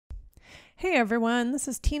Hey everyone, this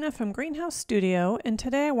is Tina from Greenhouse Studio, and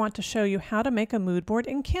today I want to show you how to make a mood board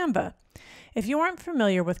in Canva. If you aren't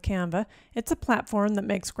familiar with Canva, it's a platform that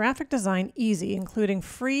makes graphic design easy, including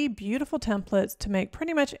free, beautiful templates to make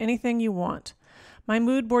pretty much anything you want. My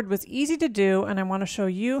mood board was easy to do, and I want to show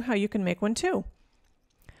you how you can make one too.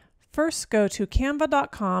 First, go to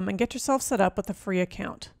canva.com and get yourself set up with a free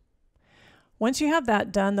account. Once you have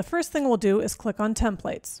that done, the first thing we'll do is click on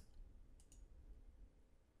Templates.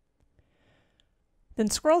 Then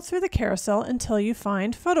scroll through the carousel until you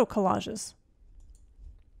find Photo Collages.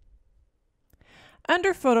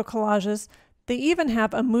 Under Photo Collages, they even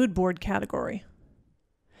have a mood board category.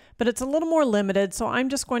 But it's a little more limited, so I'm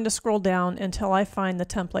just going to scroll down until I find the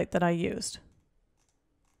template that I used.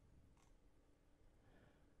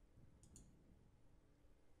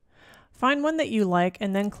 Find one that you like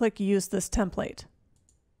and then click Use this template.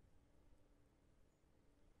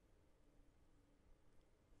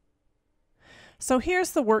 So here's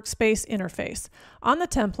the workspace interface. On the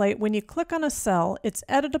template, when you click on a cell, its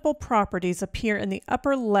editable properties appear in the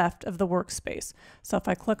upper left of the workspace. So if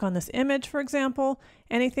I click on this image, for example,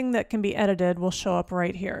 anything that can be edited will show up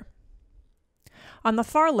right here. On the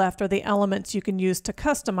far left are the elements you can use to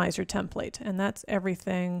customize your template, and that's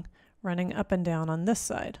everything running up and down on this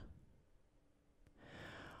side.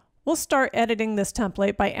 We'll start editing this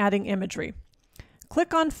template by adding imagery.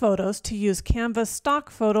 Click on Photos to use Canva's stock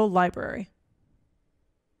photo library.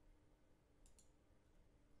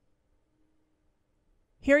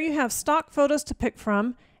 Here you have stock photos to pick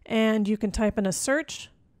from, and you can type in a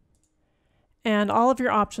search, and all of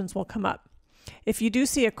your options will come up. If you do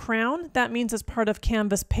see a crown, that means it's part of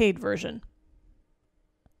Canva's paid version.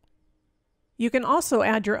 You can also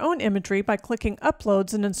add your own imagery by clicking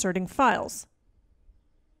Uploads and inserting files.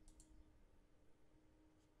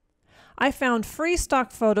 I found free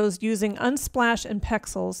stock photos using Unsplash and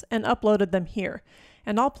Pexels and uploaded them here,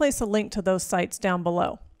 and I'll place a link to those sites down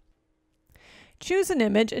below. Choose an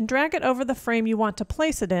image and drag it over the frame you want to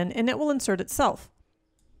place it in, and it will insert itself.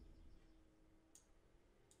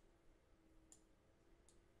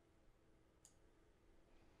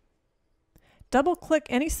 Double-click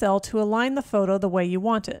any cell to align the photo the way you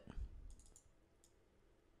want it.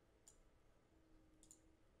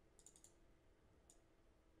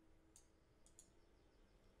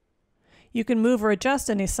 You can move or adjust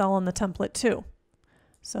any cell on the template too.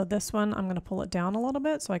 So this one, I'm going to pull it down a little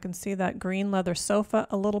bit so I can see that green leather sofa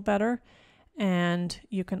a little better. And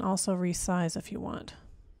you can also resize if you want.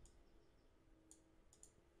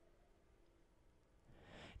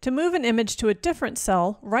 To move an image to a different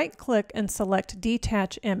cell, right-click and select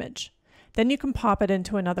Detach Image. Then you can pop it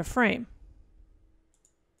into another frame.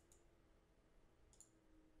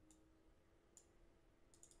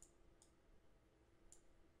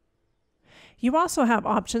 You also have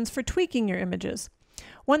options for tweaking your images.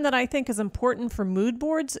 One that I think is important for mood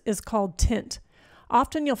boards is called tint.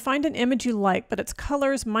 Often you'll find an image you like, but its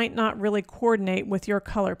colors might not really coordinate with your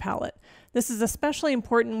color palette. This is especially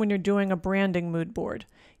important when you're doing a branding mood board.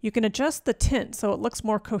 You can adjust the tint so it looks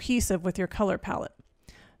more cohesive with your color palette.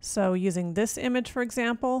 So using this image, for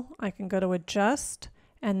example, I can go to Adjust,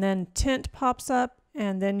 and then Tint pops up,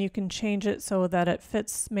 and then you can change it so that it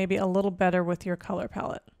fits maybe a little better with your color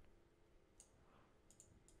palette.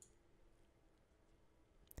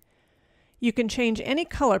 You can change any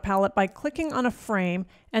color palette by clicking on a frame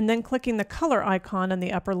and then clicking the color icon in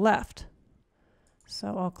the upper left.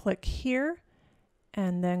 So I'll click here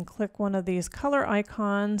and then click one of these color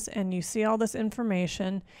icons, and you see all this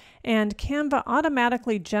information, and Canva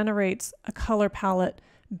automatically generates a color palette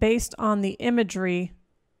based on the imagery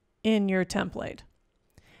in your template.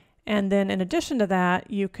 And then in addition to that,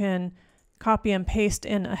 you can copy and paste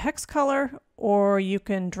in a hex color, or you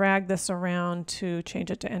can drag this around to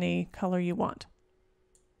change it to any color you want.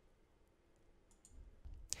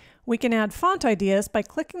 We can add font ideas by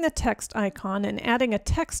clicking the text icon and adding a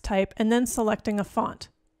text type and then selecting a font.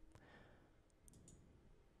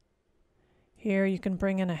 Here you can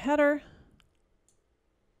bring in a header,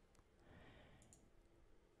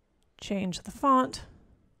 change the font,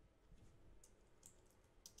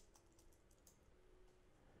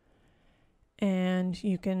 and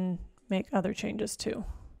you can make other changes too.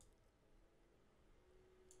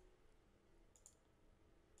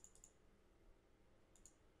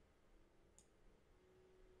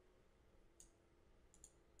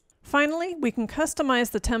 Finally, we can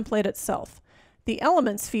customize the template itself. The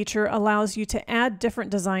Elements feature allows you to add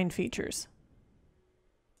different design features.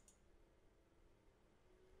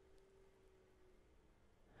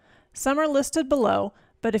 Some are listed below,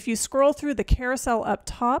 but if you scroll through the carousel up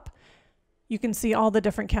top, you can see all the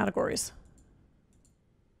different categories.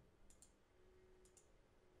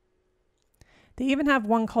 They even have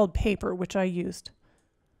one called paper, which I used.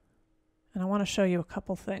 And I want to show you a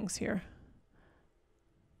couple things here.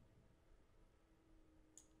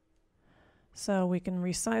 So we can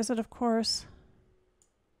resize it, of course.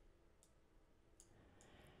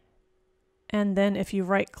 And then if you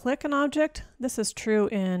right-click an object, this is true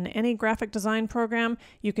in any graphic design program,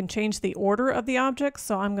 you can change the order of the object.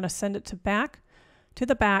 So I'm going to send it to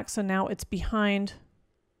the back, so now it's behind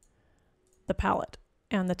the palette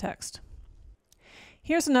and the text.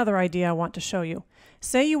 Here's another idea I want to show you.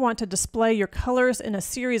 Say you want to display your colors in a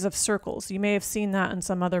series of circles. You may have seen that in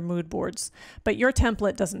some other mood boards, but your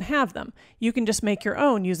template doesn't have them. You can just make your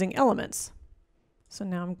own using elements. So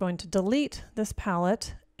now I'm going to delete this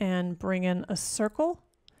palette and bring in a circle,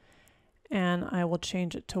 and I will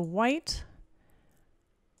change it to white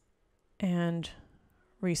and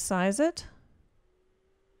resize it.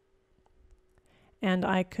 And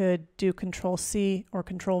I could do Control C or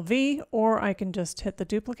Control V, or I can just hit the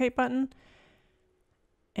duplicate button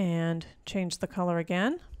and change the color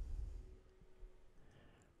again.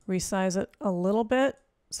 Resize it a little bit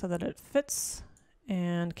so that it fits,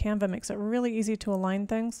 and Canva makes it really easy to align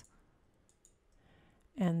things.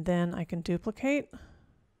 And then I can duplicate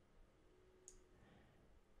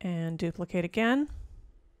and duplicate again.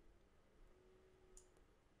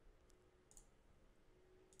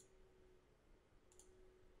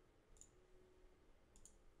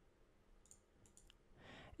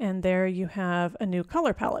 And there you have a new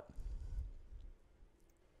color palette.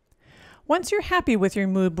 Once you're happy with your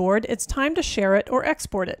mood board, it's time to share it or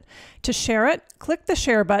export it. To share it, click the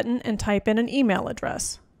share button and type in an email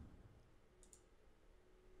address.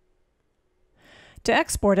 To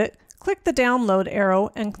export it, click the download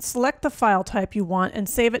arrow and select the file type you want and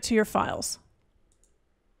save it to your files.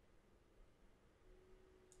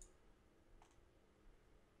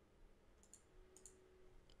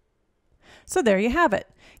 So there you have it.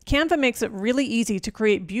 Canva makes it really easy to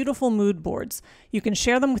create beautiful mood boards. You can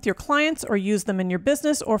share them with your clients or use them in your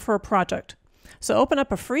business or for a project. So open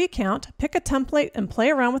up a free account, pick a template, and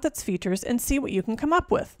play around with its features and see what you can come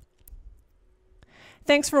up with.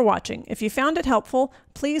 Thanks for watching. If you found it helpful,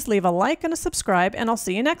 please leave a like and a subscribe, and I'll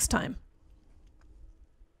see you next time.